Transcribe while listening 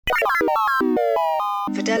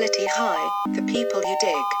Fidelity high, the people you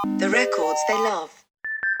dig, the records they love.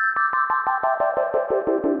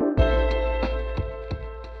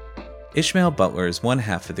 Ishmael Butler is one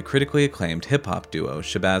half of the critically acclaimed hip-hop duo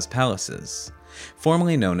Shabazz Palaces.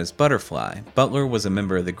 Formerly known as Butterfly, Butler was a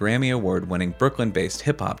member of the Grammy Award-winning Brooklyn-based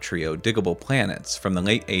hip-hop trio Diggable Planets from the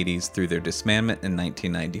late 80s through their disbandment in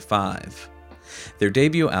 1995. Their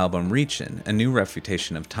debut album Reachin', A New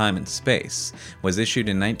Refutation of Time and Space, was issued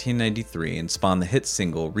in 1993 and spawned the hit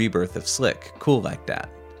single Rebirth of Slick, Cool Like Dat.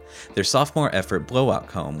 Their sophomore effort Blowout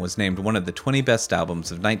Comb was named one of the 20 best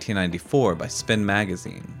albums of 1994 by Spin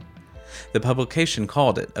magazine. The publication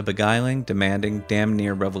called it a beguiling, demanding, damn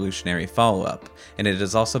near revolutionary follow-up, and it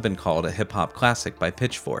has also been called a hip-hop classic by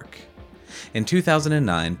Pitchfork. In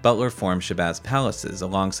 2009, Butler formed Shabazz Palaces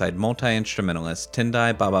alongside multi-instrumentalist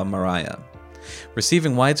Tendai Baba Mariah.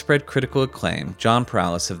 Receiving widespread critical acclaim, John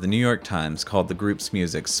Perales of the New York Times called the group's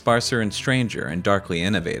music sparser and stranger and darkly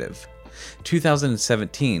innovative.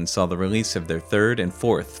 2017 saw the release of their third and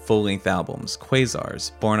fourth full-length albums,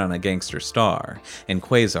 Quasars, Born on a Gangster Star, and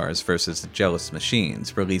Quasars vs. the Jealous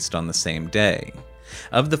Machines, released on the same day.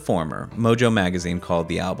 Of the former, Mojo magazine called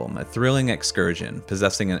the album a thrilling excursion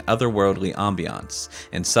possessing an otherworldly ambiance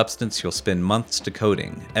and substance you'll spend months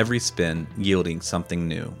decoding, every spin yielding something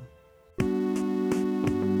new.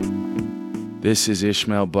 This is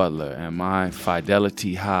Ishmael Butler, and my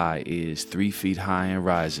fidelity high is 3 Feet High and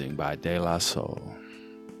Rising by De La Soul.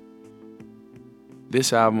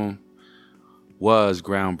 This album was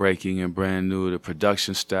groundbreaking and brand new. The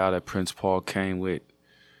production style that Prince Paul came with,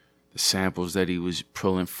 the samples that he was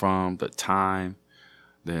pulling from, the time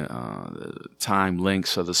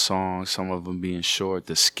lengths of the songs, some of them being short.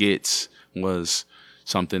 The skits was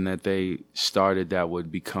something that they started that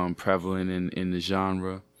would become prevalent in the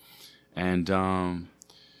genre. And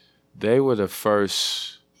they were the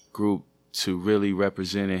first group to really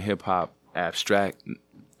represent in hip-hop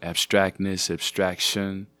abstractness,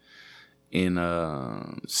 abstraction in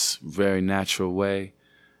a very natural way.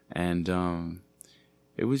 And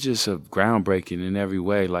it was just a groundbreaking in every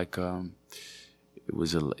way. Like it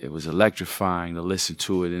was electrifying to listen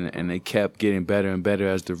to it, and they kept getting better and better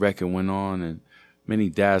as the record went on, and many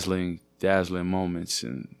dazzling moments,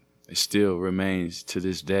 and it still remains to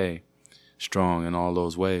this day strong in all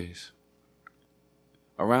those ways.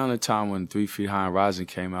 Around the time when 3 Feet High and Rising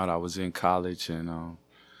came out, I was in college and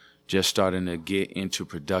just starting to get into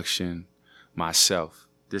production myself.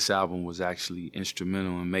 This album was actually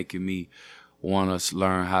instrumental in making me want to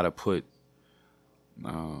learn how to put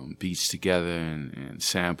beats together and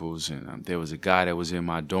samples. And there was a guy that was in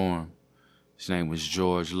my dorm. His name was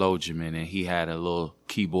George Logeman, and he had a little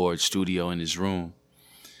keyboard studio in his room.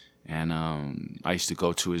 And I used to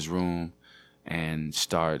go to his room and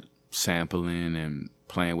start sampling and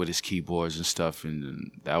playing with his keyboards and stuff,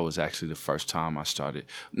 and that was actually the first time I started.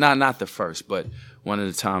 Not the first, but one of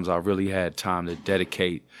the times I really had time to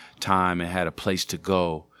dedicate time and had a place to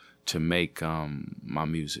go to make my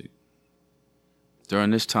music.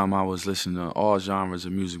 During this time, I was listening to all genres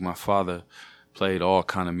of music. My father played all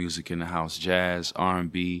kind of music in the house: jazz,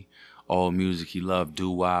 R&B, old music. He loved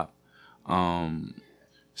doo-wop.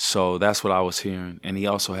 So that's what I was hearing. And he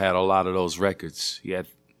also had a lot of those records. He had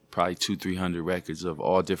probably 200-300 records of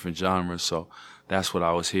all different genres. So that's what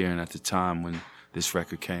I was hearing at the time when this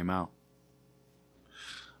record came out.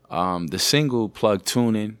 The single Plug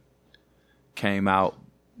Tunin' came out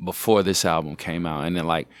before this album came out. And then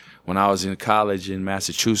like when I was in college in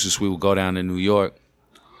Massachusetts, we would go down to New York.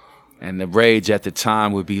 And the rage at the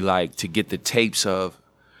time would be like to get the tapes of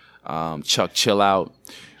Chuck Chill Out,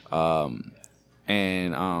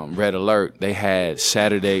 and Red Alert. They had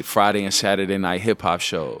Friday and Saturday night hip hop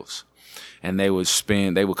shows, and they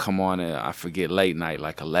would come on at, I forget, late night,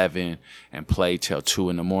 like 11, and play till 2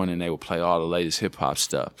 in the morning. They would play all the latest hip hop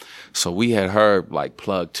stuff. So we had heard like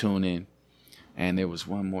Plug Tunin', and there was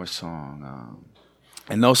one more song,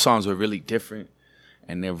 and those songs were really different,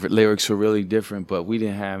 and their lyrics were really different, but we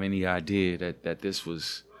didn't have any idea that this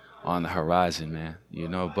was on the horizon, man, you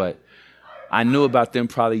know. But I knew about them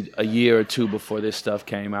probably a year or two before this stuff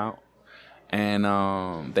came out. And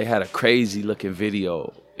they had a crazy looking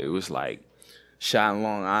video. It was like shot in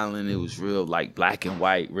Long Island. It was real like black and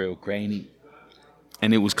white, real grainy.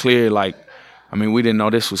 And it was clear, like, I mean, we didn't know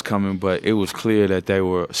this was coming, but it was clear that they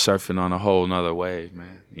were surfing on a whole nother wave,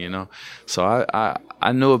 man, you know? So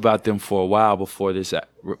I knew about them for a while before this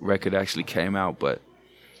record actually came out, but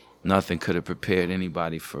nothing could have prepared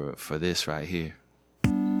anybody for this right here.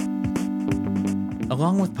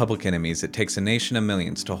 Along with Public Enemy's It Takes a Nation of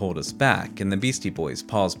Millions to Hold Us Back and the Beastie Boys'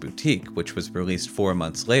 Paul's Boutique, which was released 4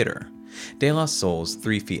 months later, De La Soul's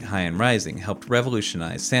 3 Feet High and Rising helped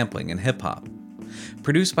revolutionize sampling in hip-hop.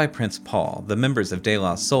 Produced by Prince Paul, the members of De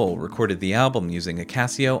La Soul recorded the album using a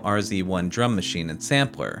Casio RZ-1 drum machine and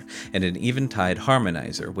sampler and an Eventide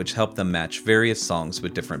harmonizer, which helped them match various songs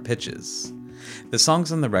with different pitches. The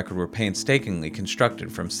songs on the record were painstakingly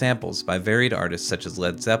constructed from samples by varied artists such as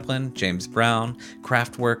Led Zeppelin, James Brown,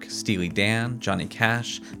 Kraftwerk, Steely Dan, Johnny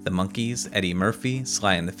Cash, The Monkees, Eddie Murphy,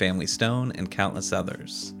 Sly and the Family Stone, and countless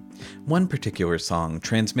others. One particular song,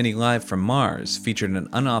 Transmitting Live from Mars, featured an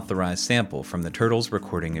unauthorized sample from the Turtles'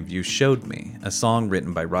 recording of You Showed Me, a song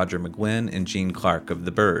written by Roger McGuinn and Gene Clark of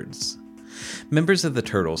the Byrds. Members of the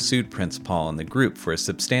Turtles sued Prince Paul and the group for a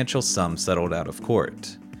substantial sum settled out of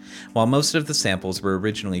court. While most of the samples were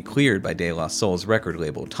originally cleared by De La Soul's record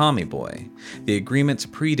label Tommy Boy, the agreements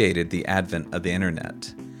predated the advent of the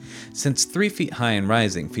internet. Since 3 Feet High and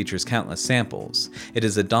Rising features countless samples, it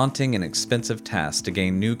is a daunting and expensive task to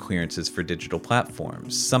gain new clearances for digital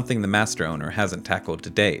platforms, something the master owner hasn't tackled to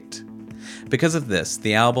date. Because of this,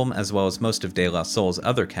 the album, as well as most of De La Soul's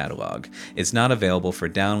other catalog, is not available for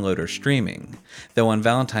download or streaming, though on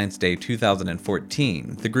Valentine's Day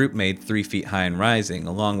 2014, the group made 3 Feet High and Rising,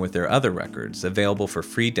 along with their other records, available for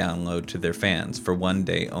free download to their fans for one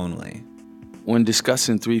day only. When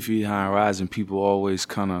discussing 3 Feet High and Rising, people always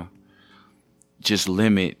kind of just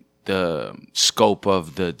limit the scope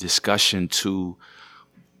of the discussion to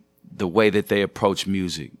the way that they approach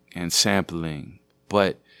music and sampling.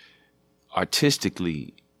 But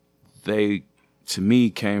artistically, they, to me,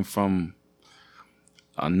 came from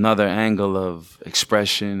another angle of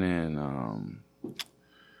expression and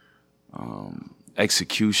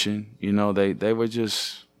execution. You know, they were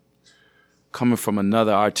just coming from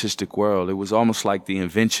another artistic world. It was almost like the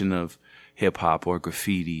invention of hip-hop or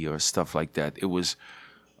graffiti or stuff like that. It was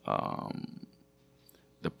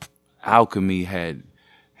the alchemy had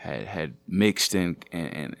mixed in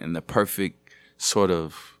the perfect sort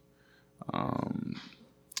of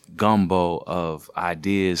gumbo of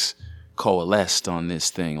ideas coalesced on this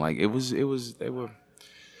thing. Like it was they were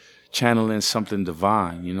channeling something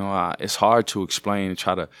divine. You know, it's hard to explain and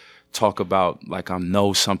try to talk about like I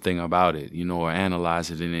know something about it, you know, or analyze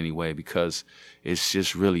it in any way, because it's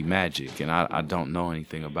just really magic, and I don't know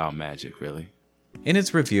anything about magic, really. In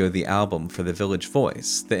his review of the album for The Village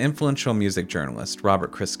Voice, the influential music journalist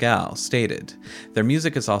Robert Christgau stated, "Their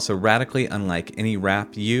music is also radically unlike any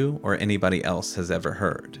rap you or anybody else has ever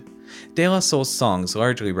heard." De La Soul's songs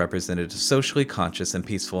largely represented a socially conscious and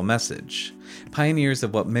peaceful message. Pioneers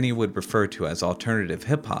of what many would refer to as alternative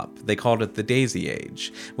hip-hop, they called it the Daisy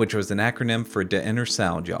Age, which was an acronym for De Inner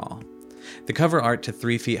Sound Y'all. The cover art to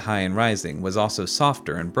 3 Feet High and Rising was also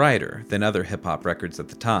softer and brighter than other hip-hop records at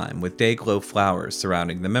the time, with day-glow flowers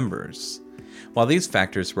surrounding the members. While these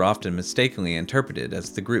factors were often mistakenly interpreted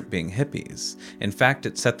as the group being hippies, in fact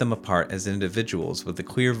it set them apart as individuals with a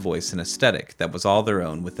clear voice and aesthetic that was all their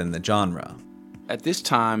own within the genre. At this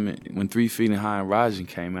time, when 3 Feet High and Rising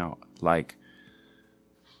came out, like,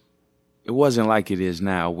 it wasn't like it is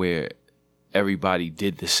now where everybody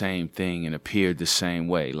did the same thing and appeared the same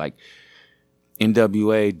way. Like,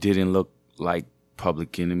 NWA didn't look like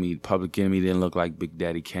Public Enemy. Public Enemy didn't look like Big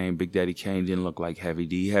Daddy Kane. Big Daddy Kane didn't look like Heavy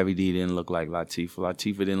D. Heavy D didn't look like Latifah.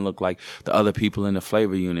 Latifah didn't look like the other people in the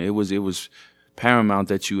Flavor Unit. It was paramount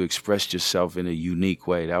that you expressed yourself in a unique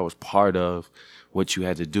way. That was part of what you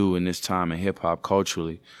had to do in this time in hip-hop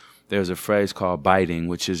culturally. There's a phrase called biting,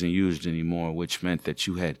 which isn't used anymore, which meant that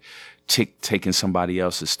you had taken somebody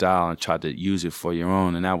else's style and tried to use it for your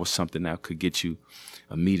own, and that was something that could get you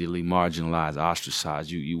immediately marginalized,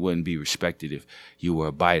 ostracized. You wouldn't be respected if you were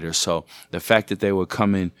a biter. So the fact that they were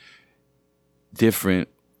coming different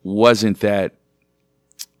wasn't that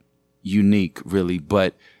unique, really,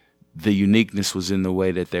 but the uniqueness was in the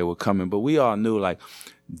way that they were coming. But we all knew, like,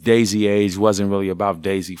 Daisy Age wasn't really about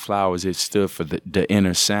daisy flowers. It stood for the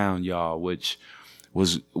inner sound, y'all, which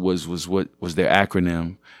was what was their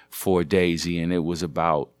acronym for Daisy, and it was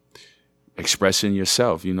about expressing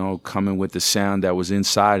yourself, you know, coming with the sound that was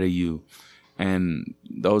inside of you. And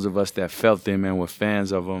those of us that felt them and were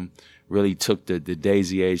fans of them really took the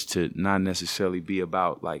Daisy Age to not necessarily be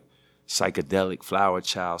about like psychedelic flower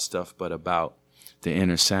child stuff, but about the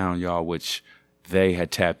inner sound, y'all, which they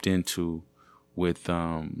had tapped into with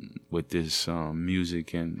this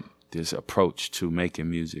music and this approach to making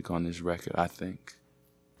music on this record, I think.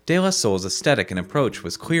 De La Soul's aesthetic and approach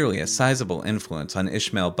was clearly a sizable influence on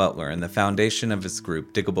Ishmael Butler and the foundation of his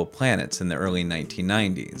group Diggable Planets in the early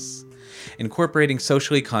 1990s. Incorporating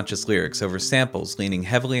socially conscious lyrics over samples leaning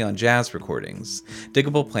heavily on jazz recordings,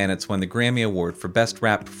 Diggable Planets won the Grammy Award for Best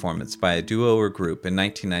Rap Performance by a Duo or Group in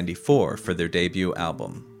 1994 for their debut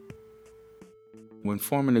album. When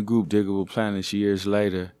forming the group Diggable Planets years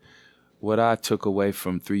later, what I took away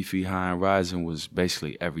from 3 Feet High and Rising was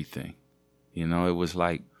basically everything. You know, it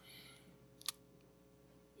wasn't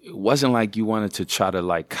like you wanted to try to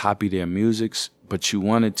like copy their musics, but you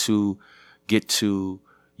wanted to get to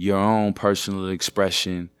your own personal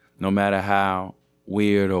expression, no matter how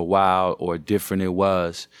weird or wild or different it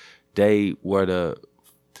was. They were the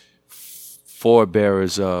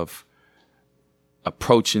forebearers of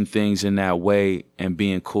approaching things in that way and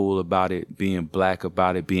being cool about it, being black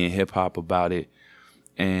about it, being hip hop about it.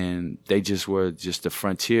 And they just were just the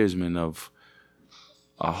frontiersmen of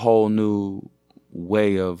a whole new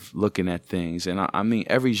way of looking at things. And I mean,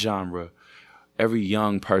 every genre, every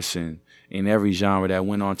young person in every genre that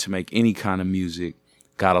went on to make any kind of music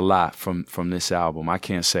got a lot from this album. I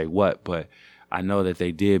can't say what, but I know that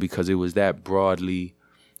they did because it was that broadly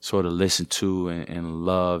sort of listened to and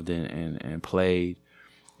loved and played.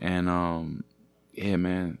 And yeah,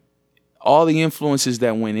 man, all the influences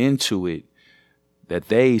that went into it, that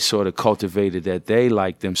they sort of cultivated, that they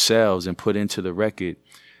liked themselves and put into the record,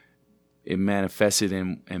 it manifested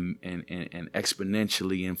and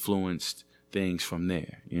exponentially influenced things from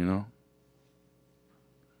there, you know?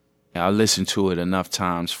 I listened to it enough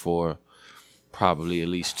times for probably at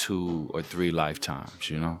least 2 or 3 lifetimes,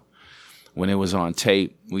 you know? When it was on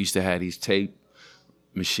tape, we used to have these tape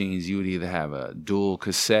machines. You would either have a dual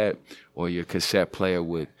cassette or your cassette player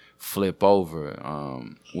would flip over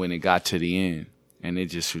when it got to the end. And it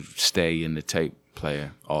just would stay in the tape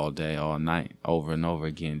player all day, all night, over and over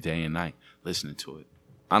again, day and night, listening to it.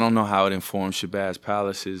 I don't know how it informed Shabazz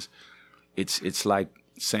Palaces. It's like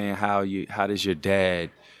saying how does your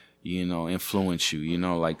dad, you know, influence you? You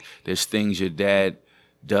know, like there's things your dad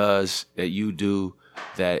does that you do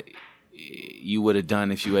that you would have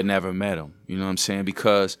done if you had never met him. You know what I'm saying?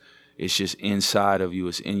 Because it's just inside of you.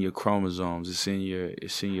 It's in your chromosomes. It's in your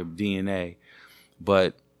DNA.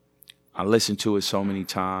 But I listened to it so many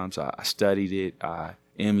times. I studied it. I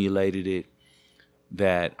emulated it.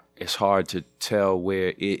 That it's hard to tell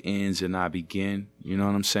where it ends and I begin. You know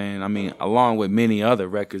what I'm saying? I mean, along with many other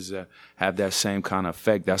records that have that same kind of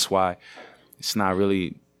effect. That's why it's not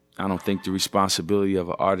really, I don't think, the responsibility of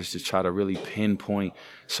an artist to try to really pinpoint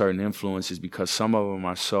certain influences, because some of them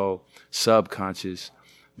are so subconscious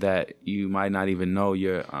that you might not even know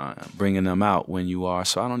you're bringing them out when you are.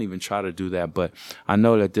 So I don't even try to do that. But I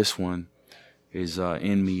know that this one is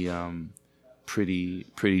in me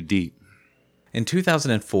pretty deep. In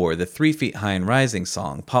 2004, the 3 Feet High and Rising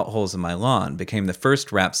song, Potholes in My Lawn, became the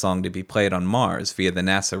first rap song to be played on Mars via the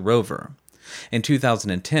NASA rover. In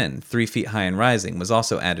 2010, 3 Feet High and Rising was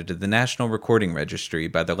also added to the National Recording Registry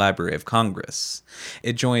by the Library of Congress.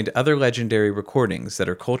 It joined other legendary recordings that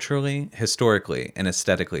are culturally, historically, and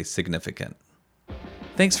aesthetically significant.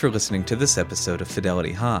 Thanks for listening to this episode of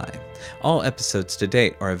Fidelity High. All episodes to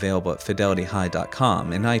date are available at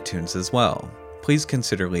fidelityhigh.com and iTunes as well. Please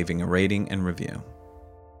consider leaving a rating and review.